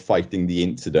now you're fighting the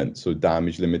incident, so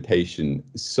damage limitation.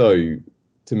 So,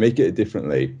 to make it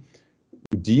differently,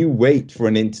 do you wait for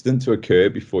an incident to occur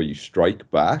before you strike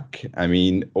back?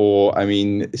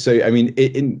 It's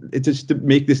just to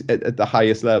make this at the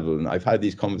highest level, and I've had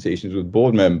these conversations with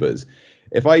board members.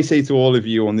 If I say to all of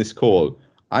you on this call,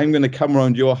 I'm going to come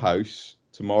around your house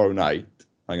tomorrow night,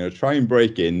 I'm going to try and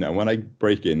break in, and when I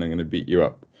break in, I'm going to beat you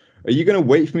up. Are you going to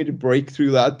wait for me to break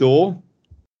through that door?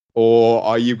 Or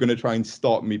are you going to try and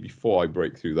stop me before I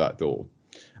break through that door?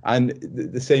 And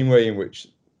the same way in which,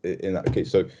 in that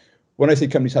case, so when I say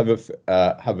companies have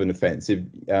an offensive,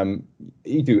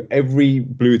 you do. Every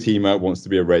blue teamer wants to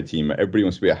be a red teamer. Everybody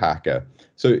wants to be a hacker.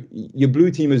 So your blue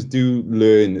teamers do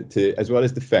learn to, as well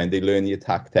as defend, they learn the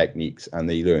attack techniques, and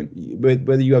they learn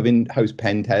whether you have in-house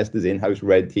pen testers, in-house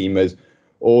red teamers,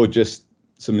 or just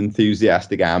some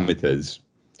enthusiastic amateurs.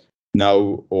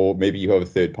 Now, or maybe you have a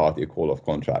third party, a call-off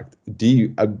contract. Do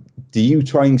you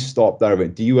try and stop that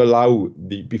event? Do you allow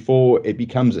before it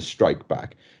becomes a strike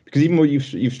back? Because even when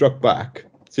you've struck back,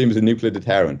 same as a nuclear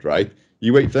deterrent, right?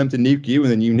 You wait for them to nuke you, and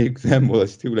then you nuke them. Well,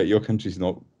 it's too late. Your country's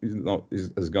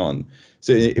is gone.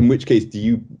 So, in which case, do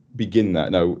you begin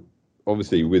that now?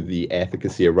 Obviously, with the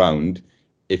efficacy around,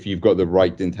 if you've got the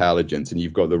right intelligence and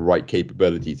you've got the right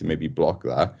capability to maybe block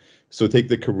that. So, take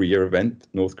the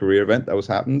North Korea event that was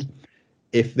happened.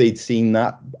 If they'd seen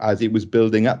that as it was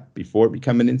building up before it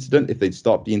became an incident, if they'd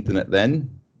stopped the internet then,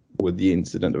 would the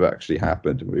incident have actually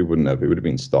happened? It wouldn't have. It would have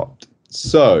been stopped.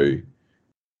 So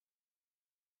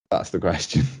that's the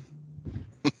question.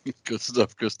 Good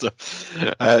stuff. Good stuff.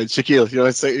 Shaquille, you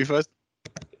want to say you first?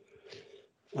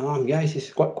 Yeah,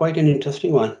 it's quite an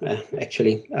interesting one,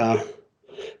 actually.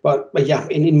 But yeah,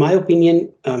 in my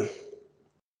opinion,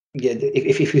 yeah,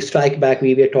 if you strike back,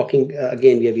 we were talking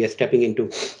again. We are stepping into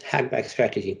hackback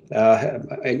strategy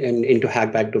and into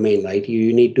hackback domain, right?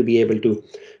 You need to be able to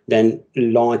then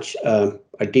launch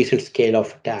a decent scale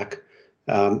of attack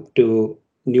to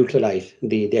neutralize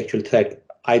the actual threat,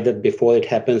 either before it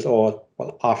happens or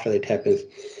after it happens.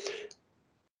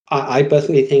 I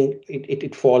personally think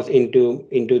it falls into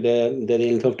the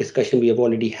realms of discussion we have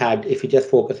already had if you just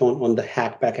focus on the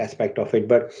hackback aspect of it.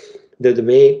 But the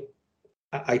way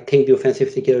I think the offensive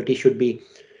security should be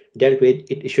dealt with,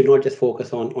 it should not just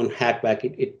focus on hackback.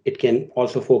 It can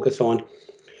also focus on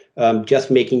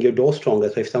just making your door stronger.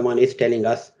 So if someone is telling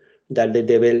us that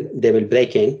they will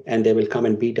break in and they will come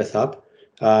and beat us up,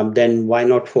 then why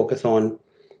not focus on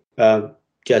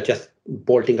just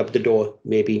bolting up the door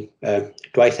maybe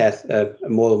twice as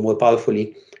more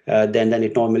powerfully than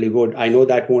it normally would. I know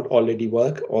that won't already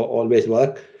work or always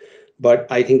work, but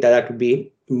I think that would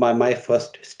be my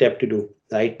first step to do,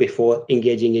 right, before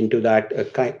engaging into that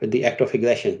the act of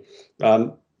aggression,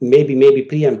 maybe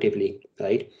preemptively,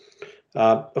 right.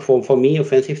 For me,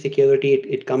 offensive security,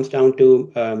 it comes down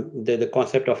to the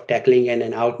concept of tackling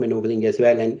and outmaneuvering as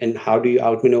well. And how do you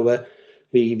outmaneuver?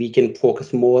 We can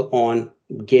focus more on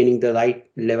gaining the right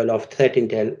level of threat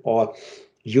intel, or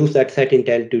use that threat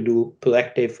intel to do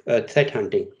proactive threat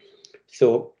hunting.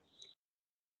 So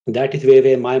that is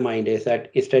where my mind is,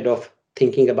 that instead of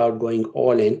thinking about going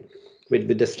all in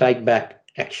with the strike back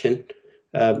action,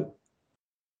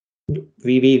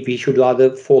 we should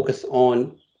rather focus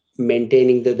on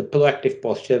maintaining the proactive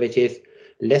posture, which is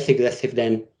less aggressive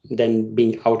than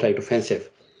being outright offensive.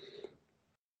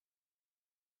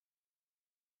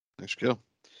 Thanks, Shaquille.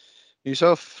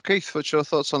 Yourself, Keith, what's your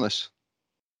thoughts on this?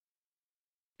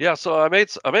 Yeah, so I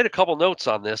made a couple notes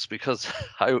on this because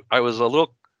I was a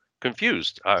little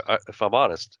confused, if I'm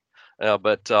honest.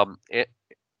 But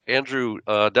Andrew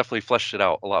definitely fleshed it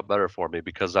out a lot better for me,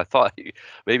 because I thought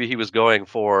maybe he was going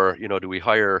for, do we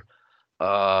hire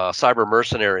cyber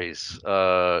mercenaries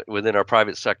within our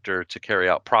private sector to carry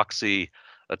out proxy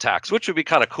attacks, which would be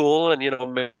kind of cool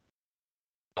and, may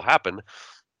happen.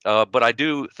 But I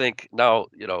do think now,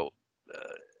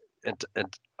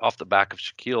 and off the back of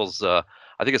Shaquille's, I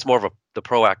think it's more of the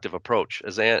proactive approach.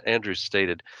 As Andrew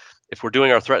stated, if we're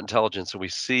doing our threat intelligence and we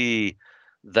see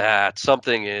that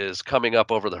something is coming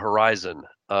up over the horizon,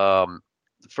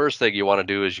 the first thing you want to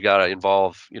do is you got to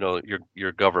involve,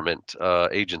 your government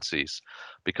agencies,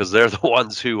 because they're the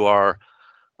ones who are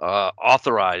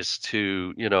authorized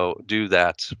to, do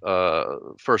that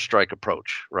first strike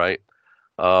approach, right?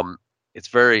 It's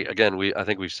very, again, I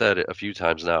think we've said it a few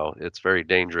times now, it's very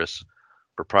dangerous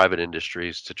for private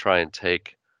industries to try and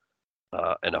take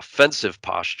an offensive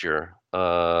posture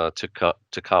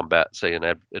to combat, say, an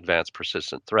advanced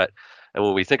persistent threat. And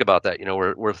when we think about that,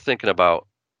 we're thinking about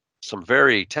some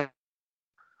very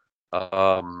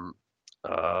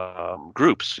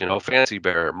groups, Fancy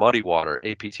Bear, Muddy Water,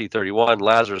 APT31,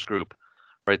 Lazarus Group,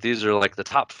 right? These are like the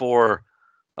top 4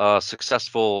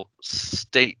 successful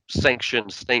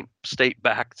state-sanctioned,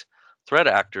 state-backed threat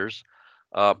actors.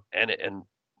 And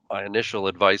my initial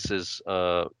advice is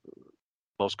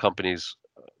most companies,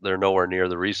 they're nowhere near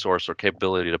the resource or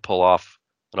capability to pull off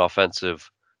an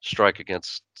offensive strike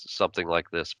against something like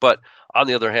this. But on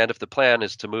the other hand, if the plan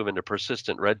is to move into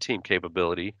persistent red team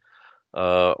capability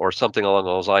or something along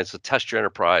those lines to test your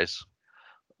enterprise,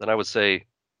 then I would say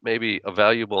maybe a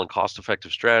valuable and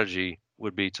cost-effective strategy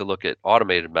would be to look at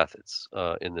automated methods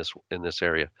in this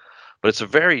area. But it's a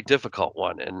very difficult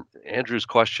one. And Andrew's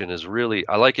question is really,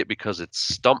 I like it because it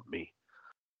stumped me,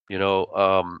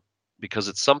 because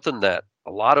it's something that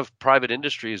a lot of private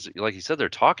industries, like you said, they're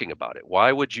talking about it.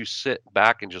 Why would you sit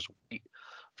back and just wait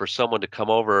for someone to come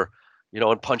over,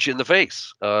 and punch you in the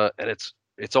face? And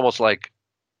it's almost like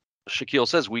Shaquille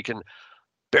says, we can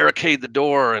barricade the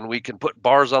door and we can put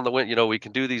bars on the window. We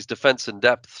can do these defense in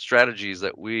depth strategies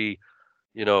that we,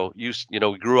 we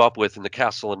grew up with in the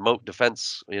castle and moat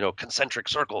defense, concentric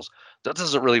circles. That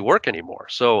doesn't really work anymore.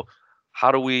 So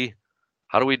how do we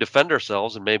defend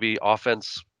ourselves? And maybe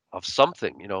offense of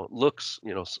something,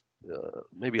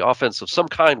 maybe offense of some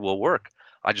kind will work.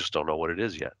 I just don't know what it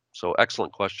is yet. So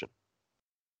excellent question.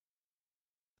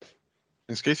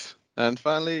 Thanks, Keith. And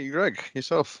finally, Greg,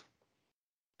 yourself.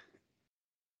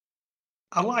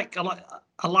 I like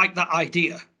that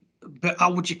idea, but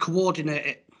how would you coordinate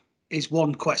it is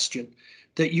one question.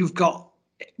 That you've got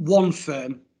one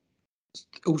firm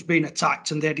who's been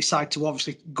attacked and they decide to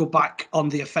obviously go back on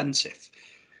the offensive.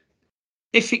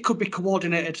 If it could be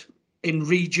coordinated in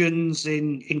regions,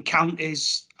 in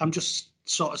counties, I'm just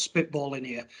sort of spitballing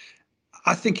here.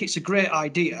 I think it's a great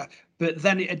idea, but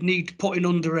then it'd need putting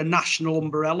under a national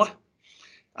umbrella,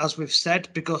 as we've said,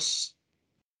 because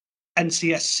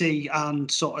NCSC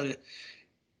and sort of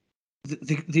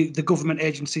the government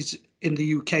agencies in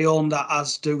the UK own that,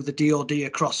 as do the DoD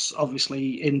across,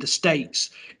 obviously, in the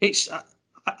States. It's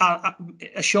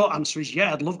a short answer is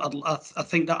yeah. I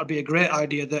think that would be a great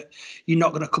idea. That you're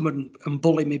not going to come and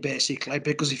bully me, basically,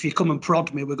 because if you come and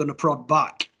prod me, we're going to prod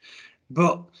back.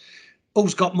 But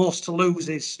who's got most to lose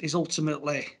is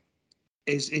ultimately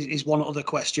is one of the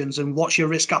questions. And what's your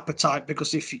risk appetite?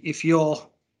 Because if you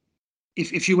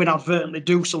inadvertently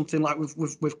do something like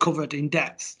we've covered in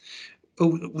depth,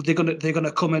 they're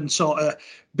gonna come and sort of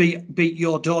beat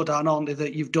your door down, aren't they?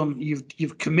 That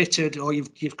you've committed, or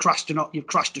you've crashed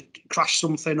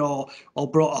something, or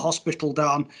brought a hospital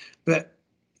down. But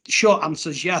short answer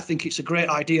is yeah, I think it's a great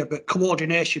idea, but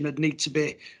coordination would need to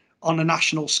be on a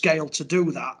national scale to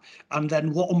do that. And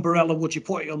then what umbrella would you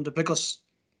put it under? Because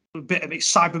a bit of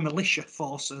it's cyber militia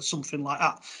force or something like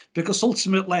that. Because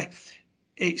ultimately,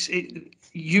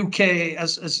 UK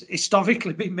has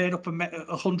historically been made up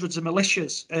of hundreds of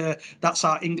militias. That's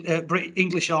our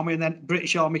English army, and then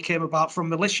British army came about from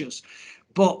militias.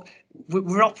 But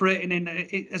we're operating in,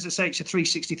 as I say, it's a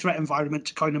 360 threat environment,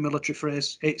 to coin a military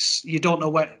phrase. You don't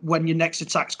know when your next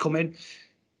attack's coming.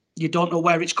 You don't know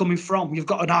where it's coming from. You've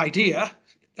got an idea,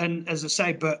 and as I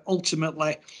say, but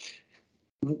ultimately,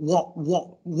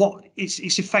 what it's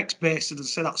effects based. As I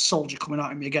say, that soldier coming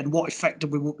at me again. What effect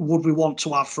would we want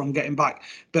to have from getting back?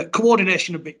 But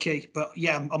coordination a bit key. But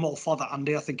yeah, I'm all for that,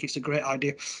 Andy. I think it's a great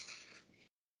idea.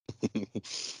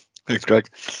 Thanks, Greg.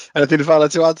 Anything further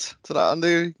to add to that,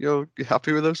 Andy? You're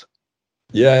happy with those?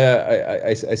 Yeah.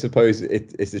 I suppose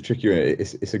it's a tricky one.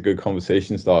 It's a good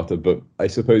conversation starter, but I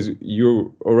suppose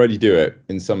you already do it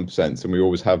in some sense, and we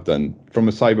always have done from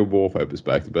a cyber warfare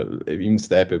perspective. But if you can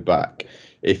step it back,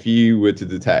 if you were to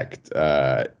detect,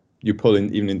 you pull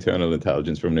in even internal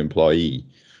intelligence from an employee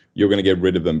you're going to get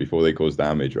rid of them before they cause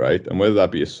damage, right? And whether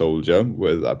that be a soldier,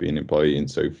 whether that be an employee and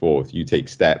so forth, you take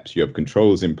steps, you have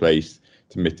controls in place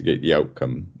to mitigate the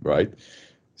outcome, right?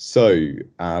 So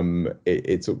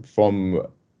it's from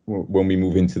when we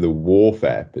move into the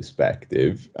warfare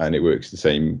perspective, and it works the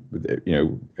same with,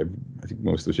 I think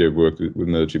most of us here have worked with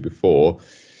military before.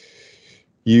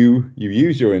 You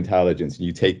use your intelligence and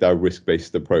you take that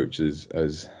risk-based approach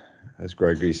as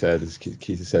Gregory said, as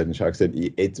Keith said, and Shaq said,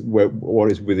 it's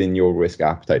what is within your risk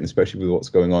appetite, and especially with what's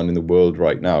going on in the world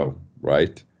right now,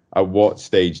 right? At what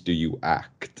stage do you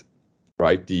act,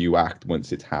 right? Do you act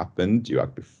once it's happened? Do you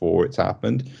act before it's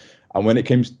happened? And when it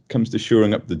comes to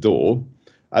shoring up the door,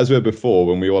 as were before,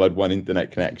 when we all had one internet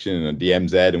connection and a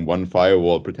DMZ and one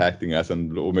firewall protecting us, or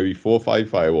maybe 4 or 5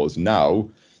 firewalls, now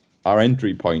our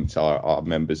entry points are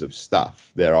members of staff.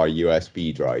 There are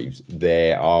USB drives.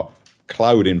 There are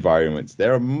cloud environments.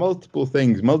 There are multiple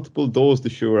things, multiple doors to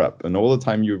shore up, and all the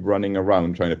time you're running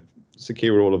around trying to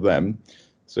secure all of them.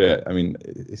 So yeah, I mean,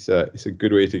 it's a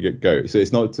good way to go. So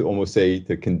it's not to almost say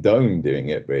to condone doing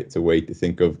it, but it's a way to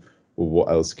think of, well,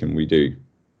 what else can we do?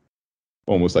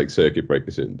 Almost like circuit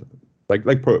breakers,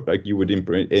 like you would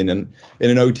in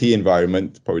an OT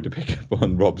environment. Probably to pick up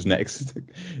on Rob's next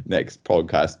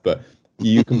podcast, but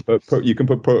you can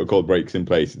put protocol breaks in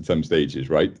place at some stages,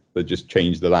 right? That just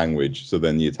change the language, so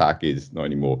then the attack is not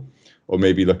anymore. Or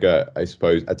maybe look at, I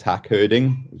suppose, attack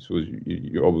herding. So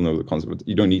you all know the concept.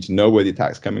 You don't need to know where the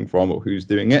attack's coming from or who's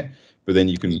doing it, but then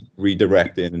you can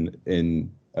redirect it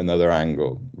in another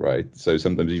angle, right? So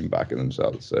sometimes even back at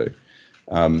themselves. So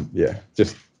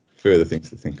just further things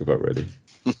to think about, really.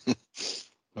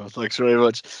 Well, thanks very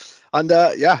much. And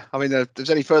I mean, if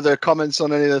there's any further comments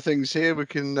on any of the things here, we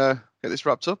can get this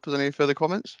wrapped up. Is there any further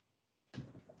comments?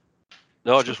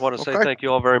 No, I just want to say thank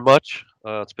you all very much.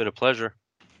 It's been a pleasure.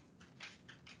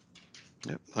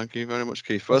 Yeah, thank you very much,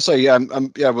 Keith. Well, so we'll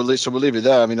leave it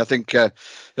there. I mean, I think so.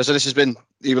 This has been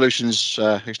Evolution's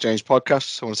Exchange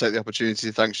podcast. I want to take the opportunity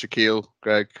to thank Shaquille,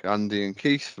 Greg, Andy, and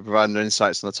Keith for providing their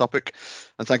insights on the topic,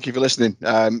 and thank you for listening.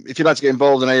 If you'd like to get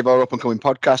involved in any of our up and coming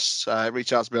podcasts,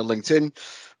 reach out to me on LinkedIn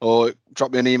or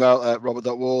drop me an email at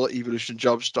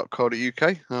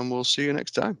robert.wall@evolutionjobs.co.uk, and we'll see you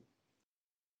next time.